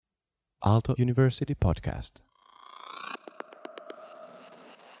Aalto University podcast.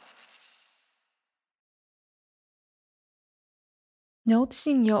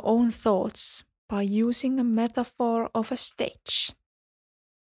 Noticing your own thoughts by using a metaphor of a stage.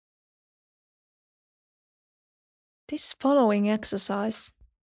 This following exercise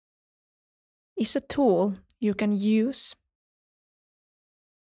is a tool you can use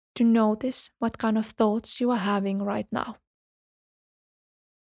to notice what kind of thoughts you are having right now.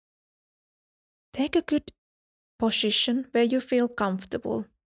 Take a good position where you feel comfortable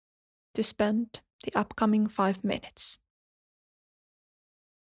to spend the upcoming 5 minutes.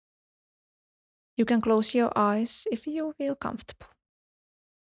 You can close your eyes if you feel comfortable.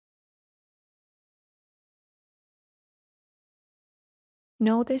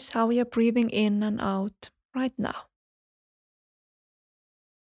 Notice how you're breathing in and out right now.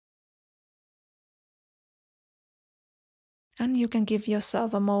 And you can give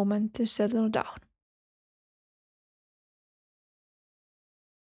yourself a moment to settle down.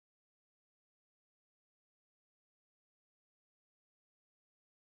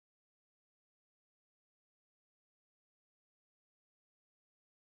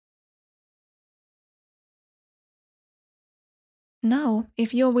 Now,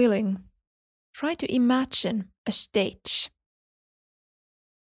 if you're willing, try to imagine a stage.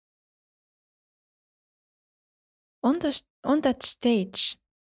 On that stage,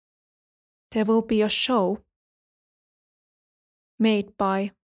 there will be a show made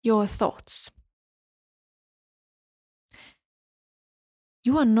by your thoughts.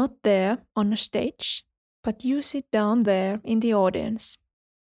 You are not there on a stage, but you sit down there in the audience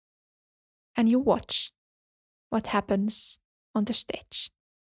and you watch what happens on the stage.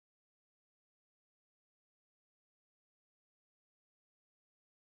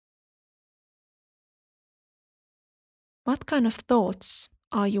 What kind of thoughts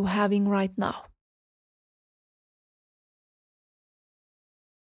are you having right now?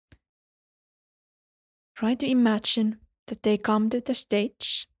 Try to imagine that they come to the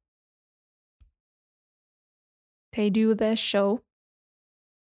stage, they do their show,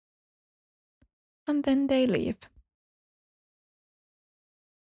 and then they leave.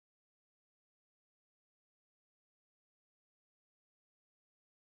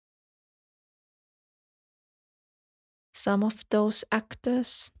 Some of those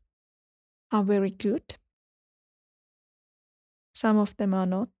actors are very good. Some of them are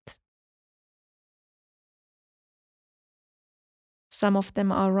not. Some of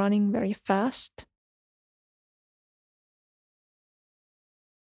them are running very fast.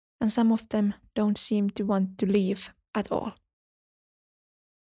 And some of them don't seem to want to leave at all.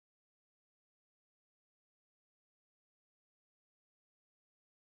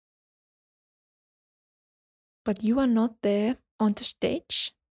 But you are not there on the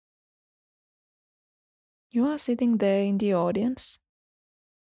stage. You are sitting there in the audience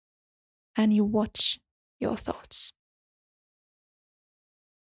and you watch your thoughts.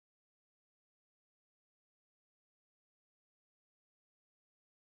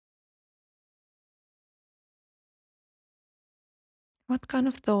 What kind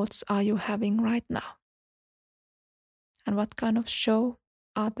of thoughts are you having right now? And what kind of show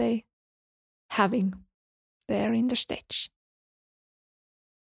are they having there in the stage?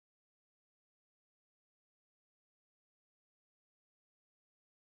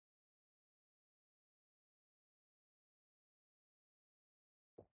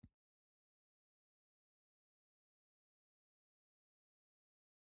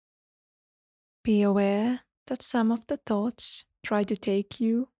 Be aware that some of the thoughts try to take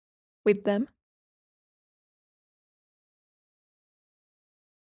you with them.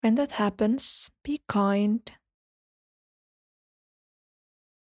 When that happens, be kind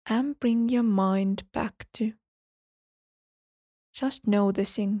and bring your mind back to just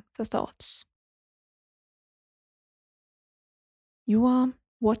noticing the thoughts. You are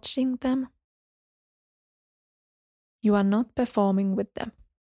watching them. You are not performing with them.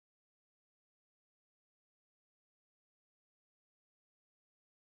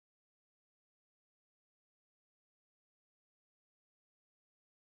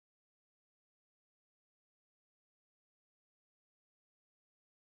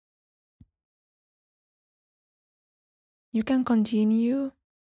 You can continue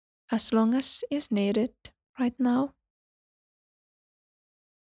as long as is needed right now.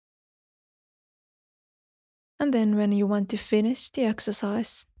 And then when you want to finish the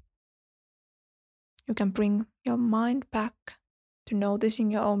exercise, you can bring your mind back to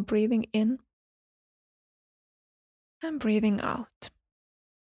noticing your own breathing in and breathing out.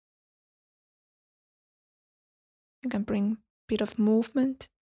 You can bring a bit of movement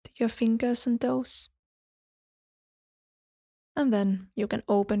to your fingers and toes. And then you can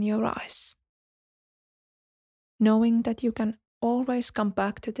open your eyes, knowing that you can always come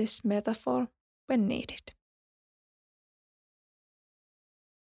back to this metaphor when needed.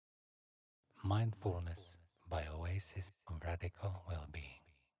 Mindfulness by Oasis of Radical Wellbeing.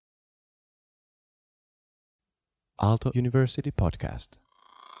 Aalto University Podcast.